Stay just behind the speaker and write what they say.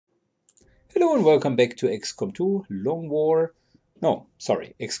Hello and welcome back to XCOM 2 Long War. No,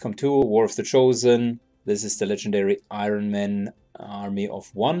 sorry, XCOM 2 War of the Chosen. This is the legendary Ironman Army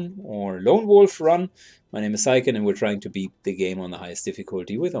of One or Lone Wolf run. My name is Syken and we're trying to beat the game on the highest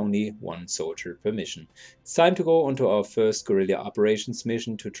difficulty with only one soldier per mission. It's time to go onto our first guerrilla operations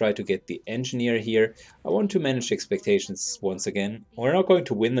mission to try to get the engineer here. I want to manage expectations once again. We're not going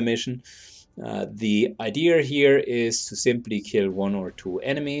to win the mission. The idea here is to simply kill one or two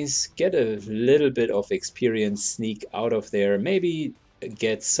enemies, get a little bit of experience, sneak out of there, maybe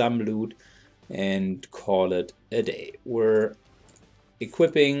get some loot and call it a day. We're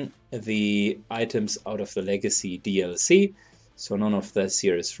equipping the items out of the Legacy DLC, so none of this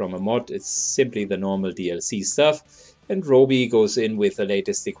here is from a mod, it's simply the normal DLC stuff, and Roby goes in with the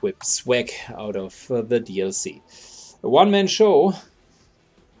latest equipped swag out of the DLC. A one-man show.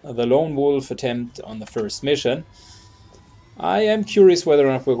 The lone wolf attempt on the first mission. I am curious whether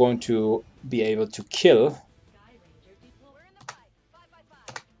or not we're going to be able to kill.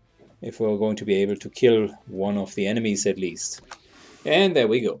 If we're going to be able to kill one of the enemies at least. And there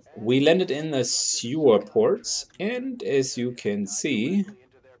we go. We landed in the sewer ports, and as you can see,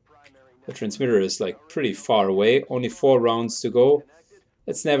 the transmitter is like pretty far away. Only 4 rounds to go.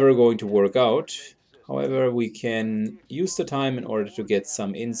 That's never going to work out. However, we can use the time in order to get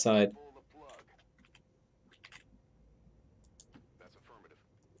some insight.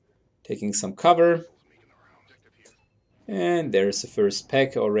 Taking some cover. And there's the first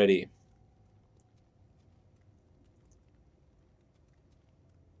pack already.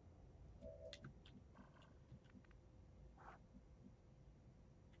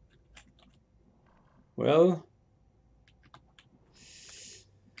 Well,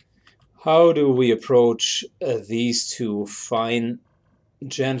 how do we approach these two fine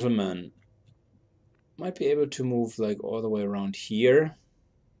gentlemen? Might be able to move like all the way around here.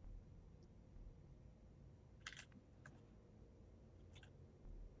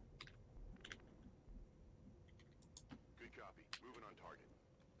 Good copy. Moving on target.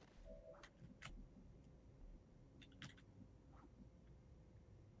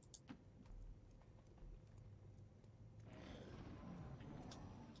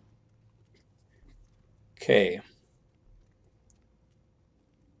 Okay.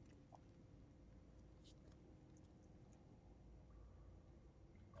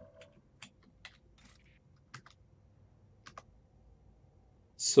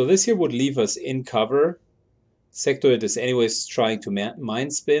 So this here would leave us in cover. Sectoid is anyways trying to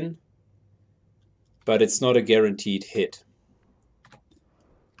mind spin, but it's not a guaranteed hit.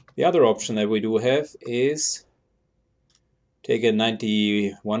 The other option that we do have is take a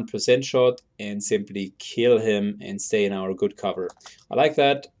 91% shot and simply kill him and stay in our good cover. I like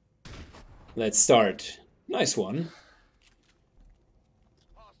that. Let's start. Nice one.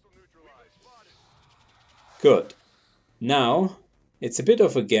 Good. Now, it's a bit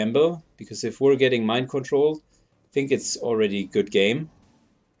of a gamble, because if we're getting mind controlled, I think it's already a good game.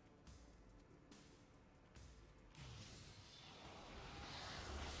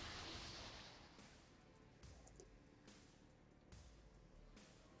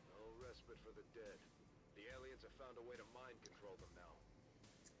 No respite for the dead. The aliens have found a way to mind control them now.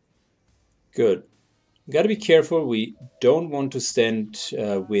 Good. Got to be careful. We don't want to stand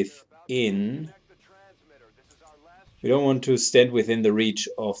within. We don't want to stand within the reach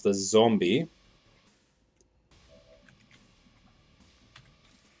of the zombie.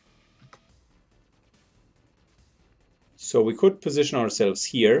 So we could position ourselves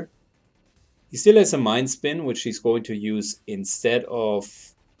here. He still has a mind spin, which he's going to use instead of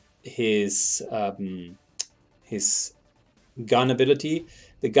his gun ability.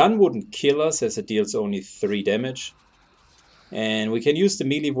 The gun wouldn't kill us as it deals only 3 damage. And we can use the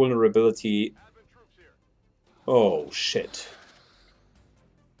melee vulnerability. Oh, shit.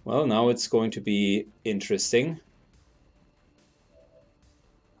 Well, now it's going to be interesting.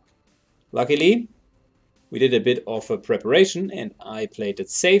 Luckily, we did a bit of a preparation and I played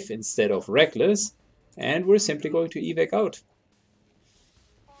it safe instead of reckless. And we're simply going to evac out.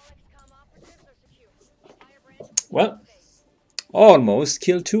 Well, almost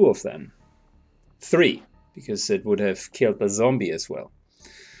killed 2 of them. 3, because it would have killed the zombie as well.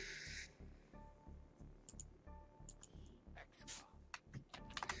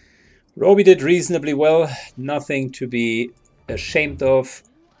 Roby did reasonably well, nothing to be ashamed of.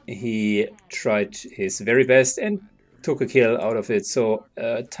 He tried his very best and took a kill out of it, so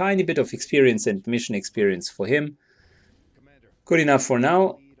a tiny bit of experience and mission experience for him. Good enough for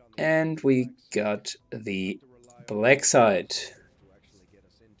now, and we got the black side.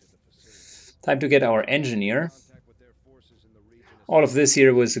 Time to get our engineer. All of this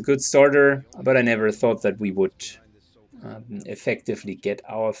here was a good starter, but I never thought that we would effectively get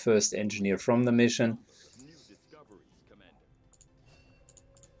our first engineer from the mission.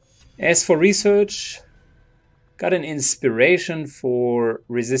 As for research, got an inspiration for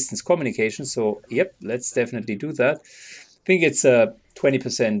resistance communication, so yep, let's definitely do that. I think it's a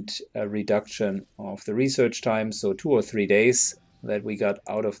 20% reduction of the research time, so 2 or 3 days that we got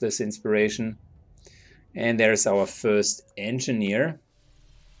out of this inspiration. And there's our first engineer,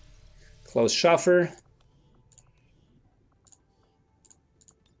 Klaus Schaffer.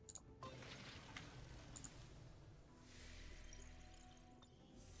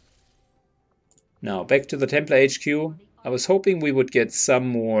 Now back to the Templar HQ. I was hoping we would get some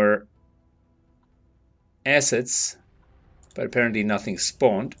more assets, but apparently nothing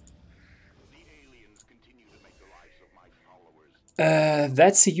spawned.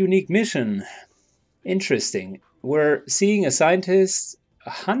 That's a unique mission. Interesting. We're seeing a scientist,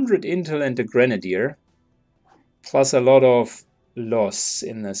 100 intel and a grenadier, plus a lot of loss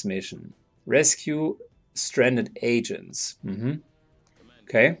in this mission. Rescue stranded agents.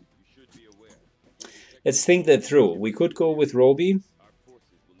 Okay. Let's think that through. We could go with Roby.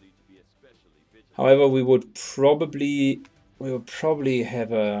 However, we would probably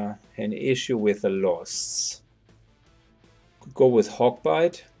have an issue with the loss. Could go with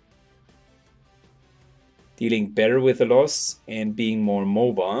Hawkbite, dealing better with the loss and being more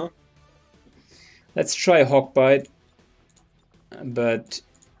mobile. Let's try Hawkbite, but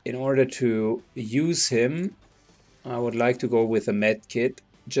in order to use him, I would like to go with a med kit,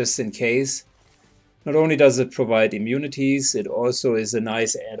 just in case. Not only does it provide immunities, it also is a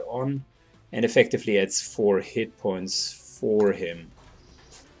nice add-on and effectively adds 4 hit points for him.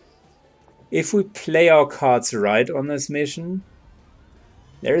 If we play our cards right on this mission,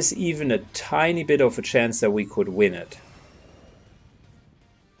 there is even a tiny bit of a chance that we could win it.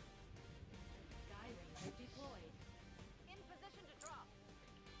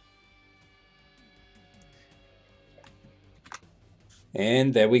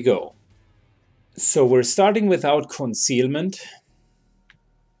 And there we go. So we're starting without concealment.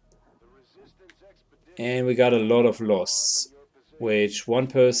 And we got a lot of loss, which one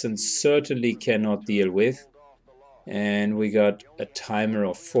person certainly cannot deal with. And we got a timer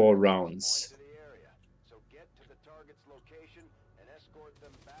of 4 rounds.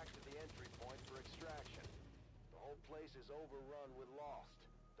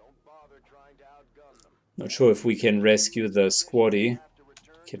 Not sure if we can rescue the squaddy.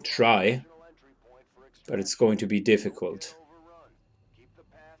 Can try, but it's going to be difficult.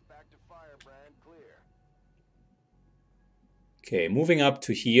 Okay, moving up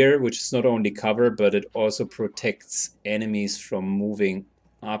to here, which is not only cover, but it also protects enemies from moving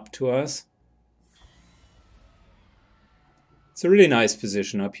up to us. It's a really nice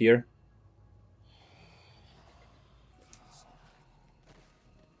position up here.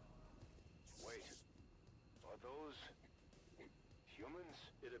 Wait, are those humans?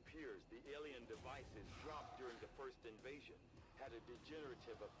 It appears the alien devices dropped during the first invasion had a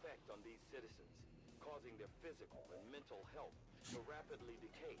degenerative effect on these citizens, causing their physical and mental health to rapidly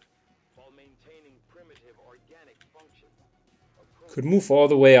decay while maintaining primitive organic functions. Could move all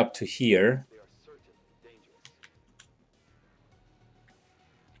the way up to here. They are certainly dangerous.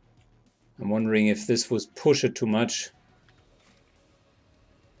 I'm wondering if this would push it too much.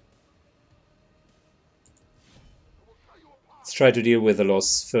 Let's try to deal with the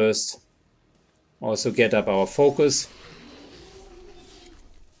loss first. Also get up our focus.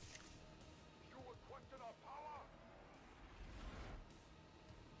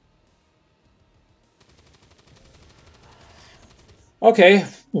 Okay,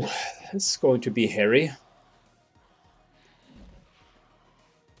 it's going to be hairy.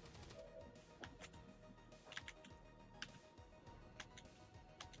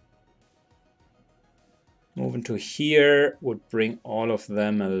 Moving to here would bring all of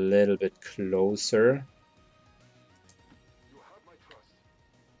them a little bit closer.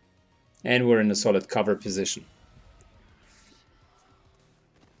 And we're in a solid cover position.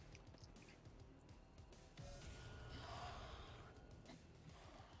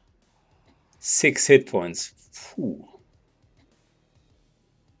 Six hit points. Whew.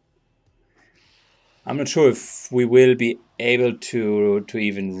 I'm not sure if we will be able to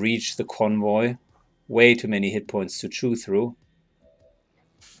even reach the convoy. Way too many hit points to chew through.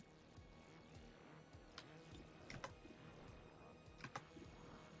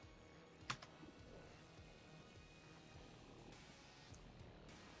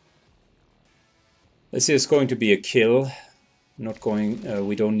 This is going to be a kill. Not going.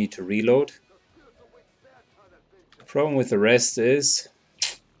 We don't need to reload. Problem with the rest is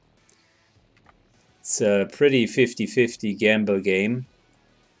it's a pretty 50-50 gamble game.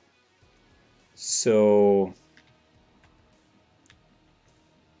 So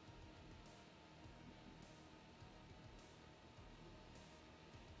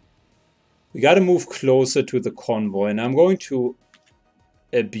we got to move closer to the convoy, and I'm going to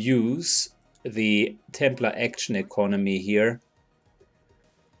abuse the Templar action economy here.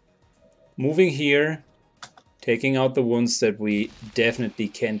 Moving here, taking out the ones that we definitely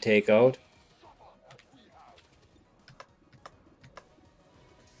can take out.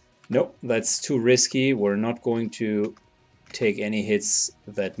 Nope, that's too risky. We're not going to take any hits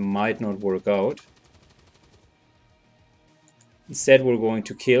that might not work out. Instead, we're going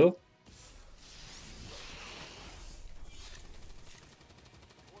to kill.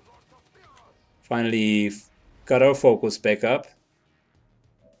 Finally got our focus back up.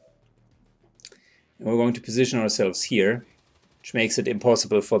 And we're going to position ourselves here, which makes it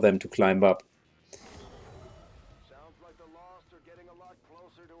impossible for them to climb up. Sounds like the Lost are getting a lot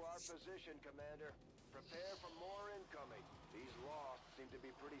closer to our position, Commander. Prepare for more incoming. These Lost seem to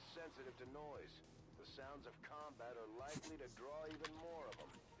be pretty sensitive to noise. The sounds of combat are likely to draw even more of them.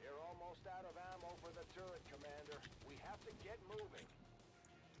 They're almost out of ammo for the turret, Commander. We have to get moving.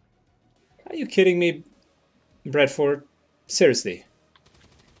 Are you kidding me, Bradford? Seriously.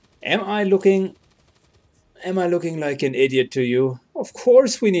 Am I looking like an idiot to you? Of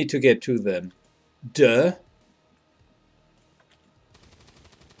course we need to get to them. Duh.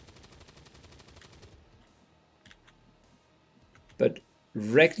 But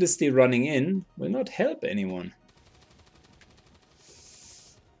recklessly running in will not help anyone.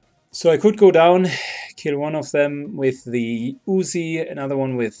 So I could go down, kill one of them with the Uzi, another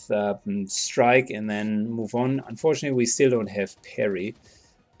one with Strike, and then move on. Unfortunately, we still don't have parry,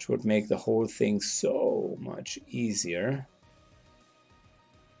 which would make the whole thing so much easier.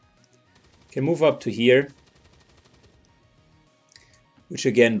 Can move up to here, which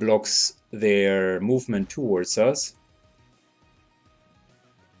again blocks their movement towards us.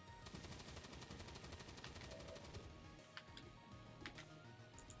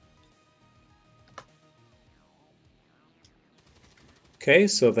 Okay,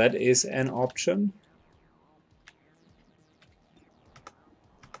 so that is an option.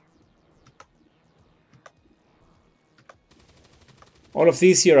 All of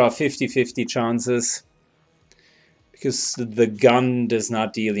these here are 50-50 chances, because the gun does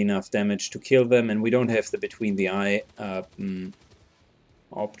not deal enough damage to kill them, and we don't have the between the eye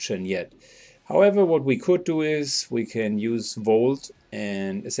option yet. However, what we could do is we can use Volt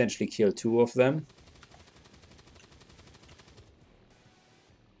and essentially kill two of them.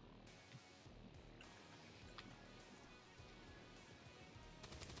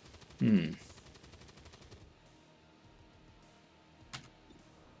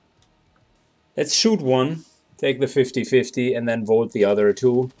 Let's shoot one, take the 50-50, and then Volt the other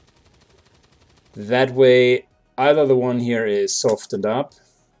two. That way, either the one here is softened up.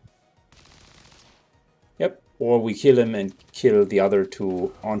 Yep, or we kill him and kill the other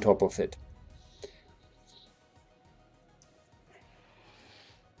two on top of it.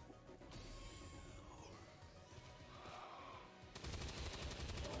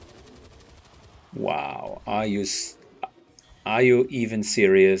 Wow, are you even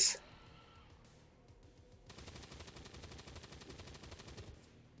serious?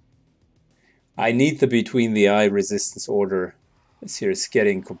 I need the between the eye resistance order. This here is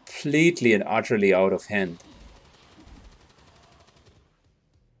getting completely and utterly out of hand.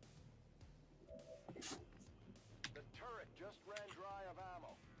 The turret just ran dry of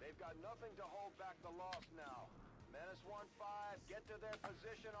ammo. They've got nothing to hold back the Lost now. Menace 1-5, get to their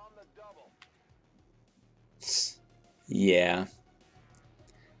position on the double. Yeah.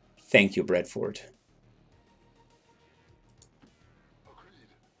 Thank you, Bradford.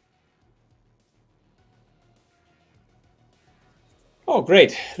 Oh,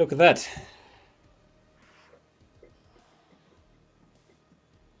 great. Look at that.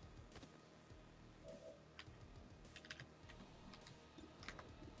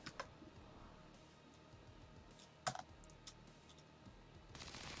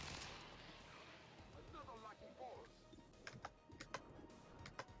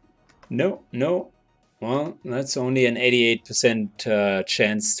 No, no. Well, that's only an 88%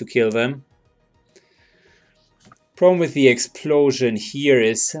 chance to kill them. Problem with the explosion here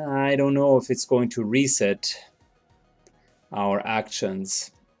is I don't know if it's going to reset our actions.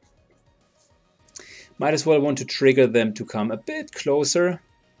 Might as well want to trigger them to come a bit closer.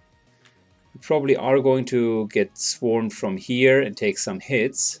 We probably are going to get swarmed from here and take some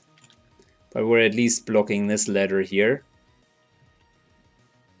hits. But we're at least blocking this ladder here.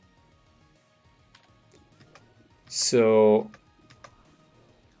 So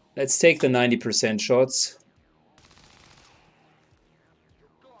let's take the 90% shots.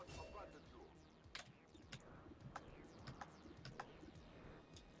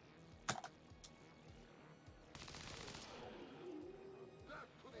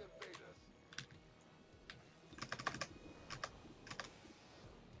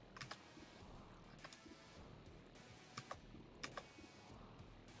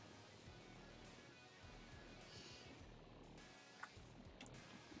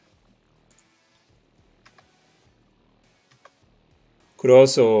 Could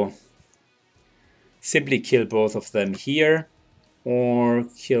also simply kill both of them here, or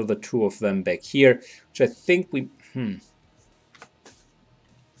kill the two of them back here, which I think we...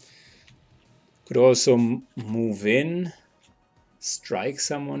 Could also move in, strike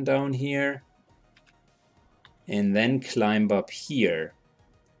someone down here, and then climb up here,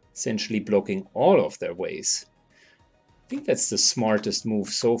 essentially blocking all of their ways. I think that's the smartest move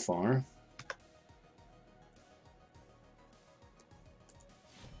so far.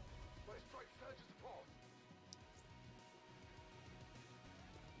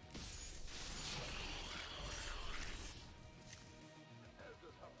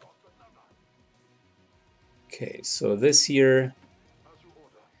 Okay, so this here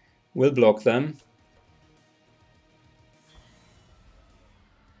will block them.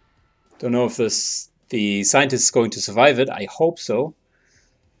 Don't know if the scientist is going to survive it. I hope so.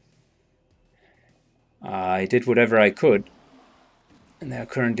 I did whatever I could. And they're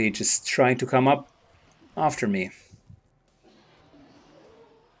currently just trying to come up after me.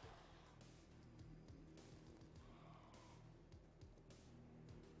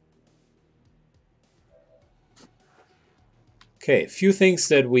 Okay, a few things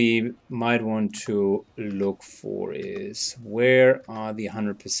that we might want to look for is where are the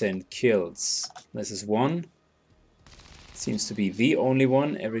 100% kills? This is one. Seems to be the only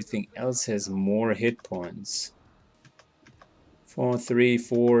one. Everything else has more hit points. 4, 3,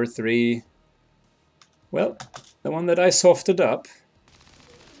 4, 3. Well, the one that I softed up.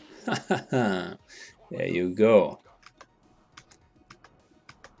 There you go.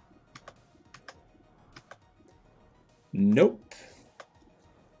 Nope.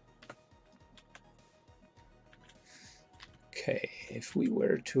 Okay, if we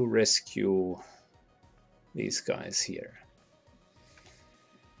were to rescue these guys here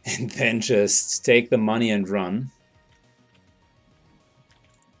and then just take the money and run.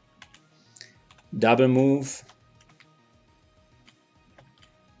 Double move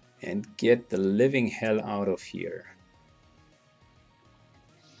and get the living hell out of here.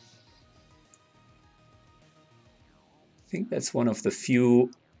 I think that's one of the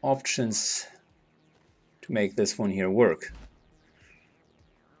few options to make this one here work.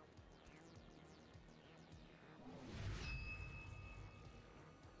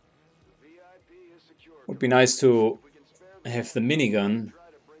 Would be nice to have the minigun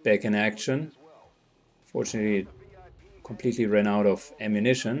back in action. Fortunately, it completely ran out of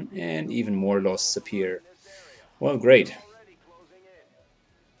ammunition and even more loss appear. Well, great.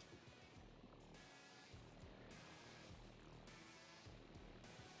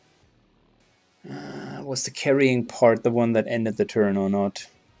 Was the carrying part the one that ended the turn or not?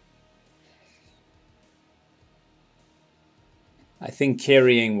 I think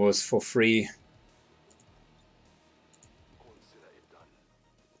carrying was for free.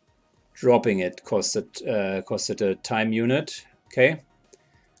 Dropping it costed a time unit. Okay,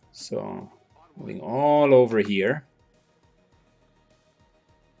 so moving all over here.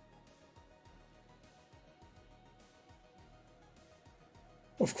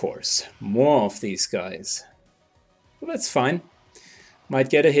 Of course, more of these guys. Well, that's fine. Might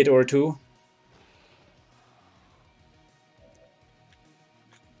get a hit or two.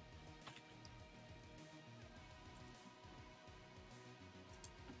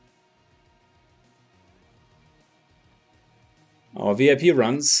 Our VIP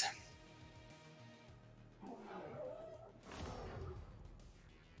runs.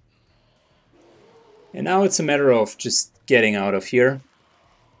 And now it's a matter of just getting out of here.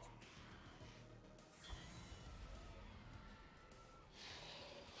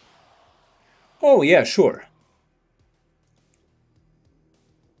 Oh yeah, sure.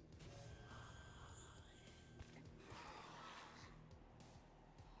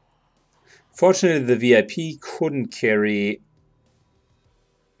 Fortunately, the VIP couldn't carry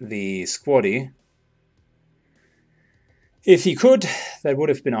the squaddy. If he could, that would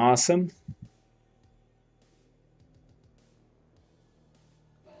have been awesome.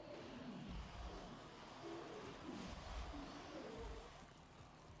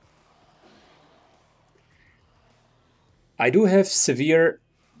 I do have severe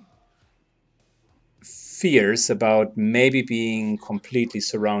fears about maybe being completely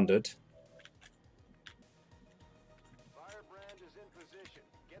surrounded. Firebrand is in position.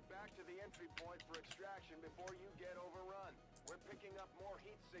 Get back to the entry point for extraction before you get overrun. We're picking up more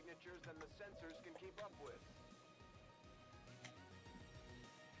heat signatures than the sensors can keep up with.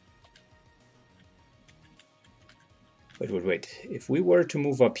 Wait. If we were to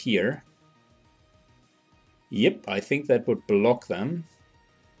move up here... Yep, I think that would block them.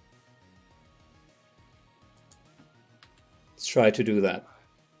 Let's try to do that.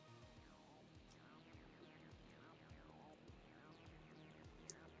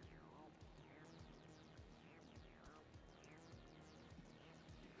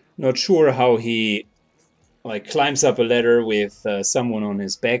 Not sure how he like climbs up a ladder with someone on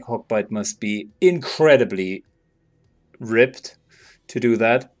his back. Hogbite must be incredibly ripped to do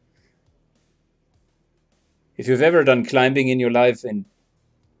that. If you've ever done climbing in your life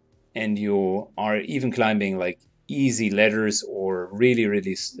and you are even climbing like easy ladders or really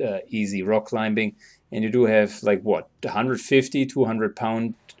easy rock climbing, and you do have like what, 150, 200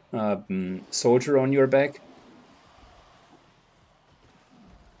 pound soldier on your back,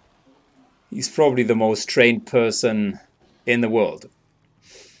 he's probably the most trained person in the world.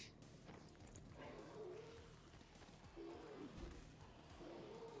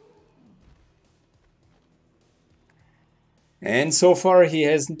 And so far he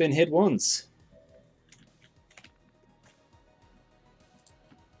hasn't been hit once.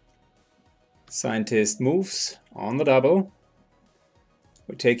 Scientist moves on the double.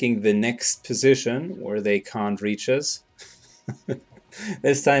 We're taking the next position where they can't reach us.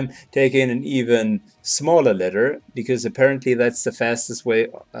 This time taking an even smaller ladder, because apparently that's the fastest way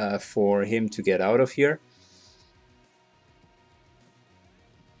for him to get out of here.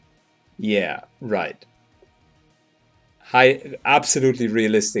 Yeah, right. Absolutely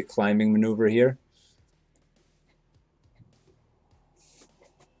realistic climbing maneuver here.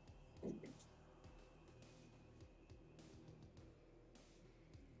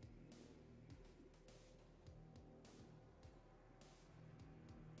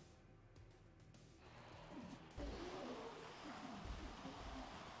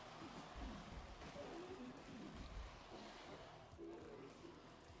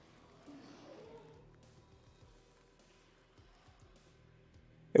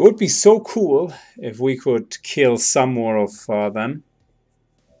 It would be so cool if we could kill some more of them.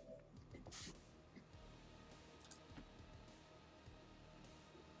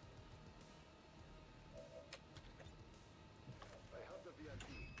 I have the VIP.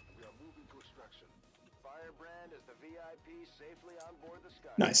 We are moving to extraction. Firebrand is the VIP safely on board the sky.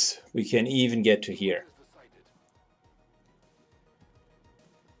 Nice. We can even get to here.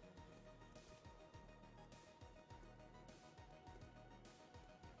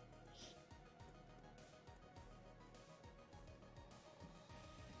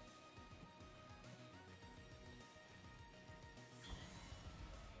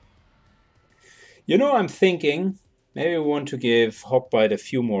 You know, I'm thinking maybe we want to give Hogbite a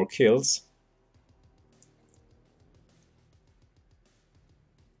few more kills.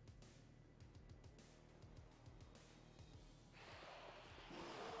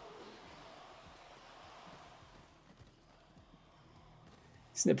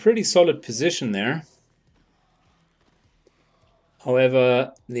 He's in a pretty solid position there.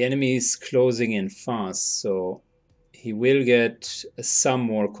 However, the enemy is closing in fast, so he will get some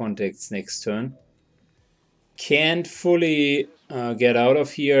more contacts next turn. Can't fully get out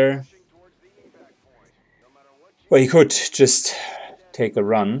of here. Well, he could just take a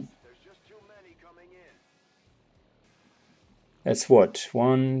run. That's what?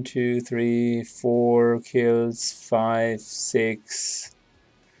 1, 2, 3, 4 kills, 5, 6.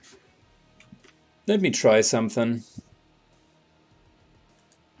 Let me try something.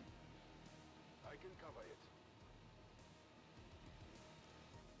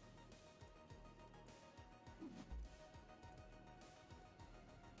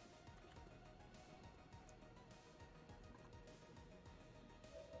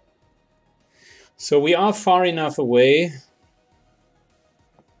 So we are far enough away.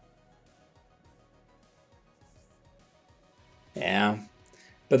 Yeah.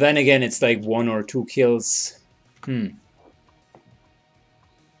 But then again, it's like 1 or 2 kills.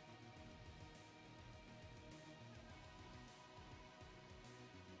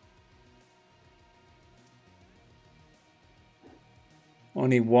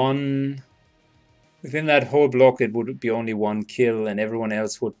 Only one. Within that whole block, it would be only 1 kill, and everyone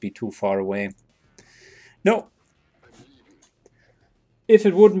else would be too far away. No. If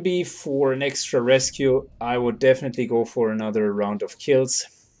it wouldn't be for an extra rescue, I would definitely go for another round of kills.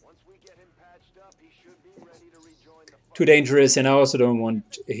 Too dangerous, and I also don't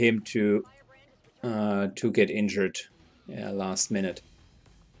want him to get injured last minute.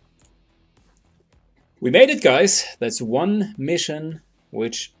 We made it, guys. That's one mission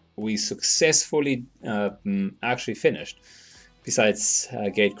which we successfully actually finished, besides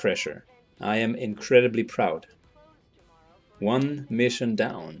Gatecrasher. I am incredibly proud. One mission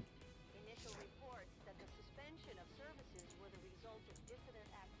down.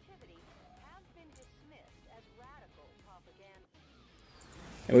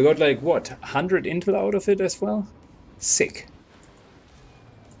 And we got like, what, 100 intel out of it as well? Sick.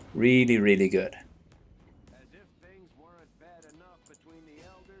 Really, really good.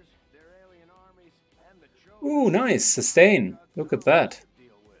 Ooh, nice. Sustain. Look at that.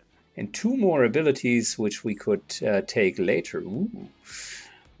 And 2 more abilities which we could take later. Ooh.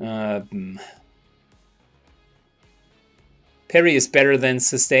 Parry is better than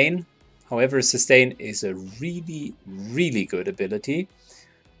Sustain. However, Sustain is a really, really good ability.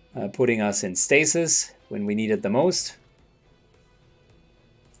 Putting us in stasis when we need it the most.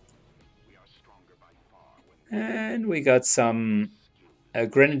 And we got a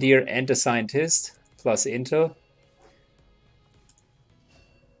Grenadier and a Scientist plus Intel.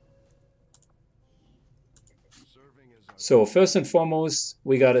 So first and foremost,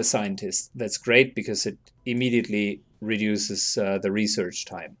 we got a Scientist. That's great because it immediately reduces the research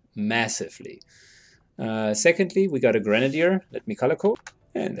time massively. Secondly, we got a Grenadier. Let me color code.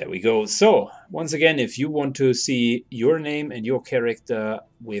 And there we go. So once again, if you want to see your name and your character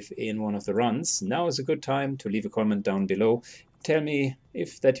within one of the runs, now is a good time to leave a comment down below. Tell me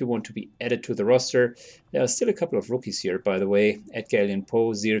if that you want to be added to the roster. There are still a couple of rookies here, by the way. Edgar,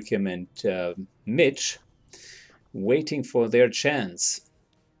 Poe, Syken, and Mitch, waiting for their chance.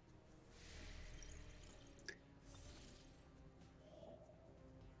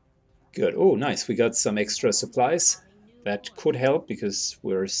 Good. Oh, nice. We got some extra supplies. That could help because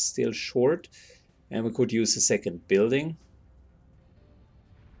we're still short. And we could use a second building.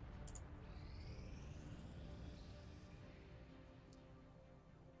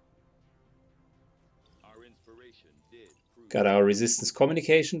 Got our resistance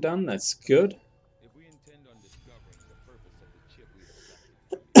communication done. That's good.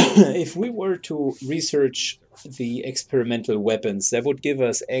 If we were to research the experimental weapons, that would give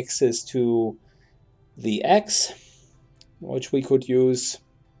us access to the axe, which we could use,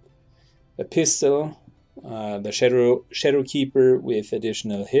 a pistol, the Shadow Keeper with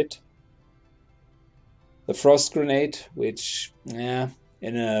additional hit, the Frost Grenade, which, in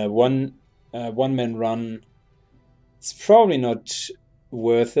a one-man run, it's probably not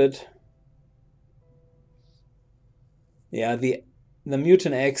worth it. Yeah, the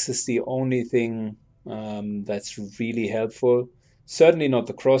Mutant Axe is the only thing that's really helpful. Certainly not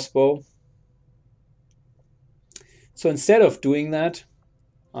the crossbow. So instead of doing that,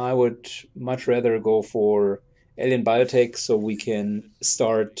 I would much rather go for Alien Biotech so we can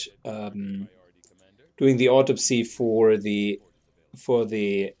start doing the autopsy for the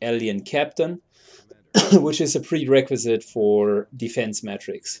alien captain, which is a prerequisite for defense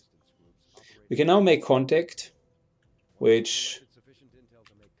metrics. We can now make contact, which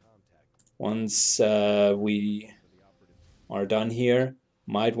once we are done here,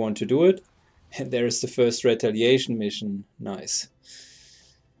 might want to do it. And there's the first retaliation mission. Nice.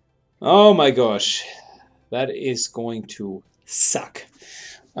 Oh my gosh. That is going to suck.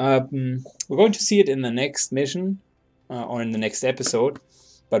 We're going to see it in the next mission or in the next episode.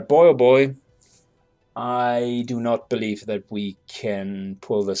 But boy oh boy, I do not believe that we can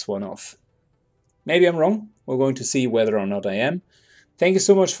pull this one off. Maybe I'm wrong. We're going to see whether or not I am. Thank you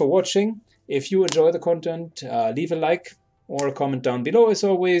so much for watching. If you enjoy the content, leave a like or a comment down below as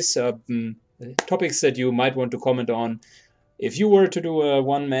always. Topics that you might want to comment on. If you were to do a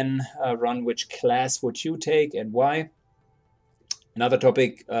one-man run, which class would you take and why? Another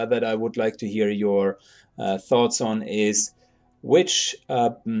topic that I would like to hear your thoughts on is which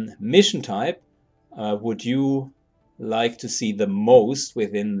mission type would you like to see the most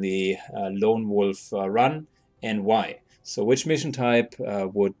within the Lone Wolf run and why? So which mission type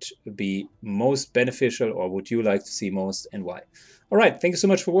would be most beneficial or would you like to see most and why? All right, thank you so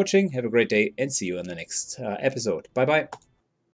much for watching. Have a great day and see you in the next episode. Bye-bye.